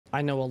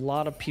I know a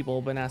lot of people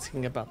have been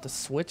asking about the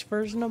Switch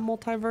version of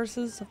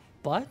MultiVersus,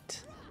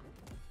 but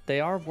they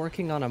are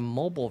working on a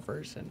mobile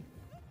version.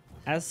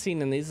 As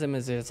seen in these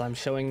images I'm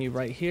showing you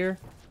right here,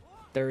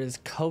 there is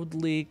code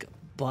leak,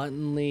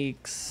 button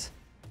leaks,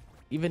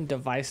 even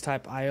device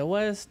type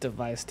iOS,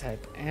 device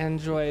type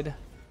Android.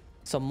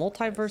 So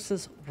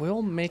MultiVersus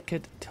will make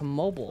it to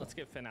mobile,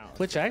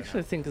 which I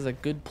actually think is a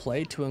good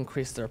play to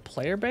increase their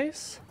player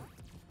base.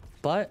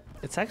 But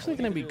it's actually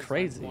going to be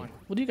crazy.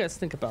 What do you guys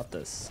think about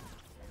this?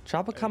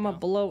 Drop a comment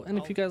below, and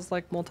if you guys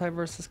like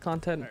MultiVersus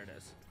content,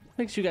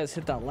 make sure you guys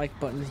hit that like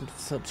button and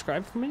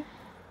subscribe for me.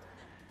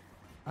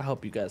 I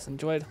hope you guys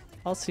enjoyed.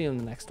 I'll see you in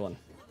the next one.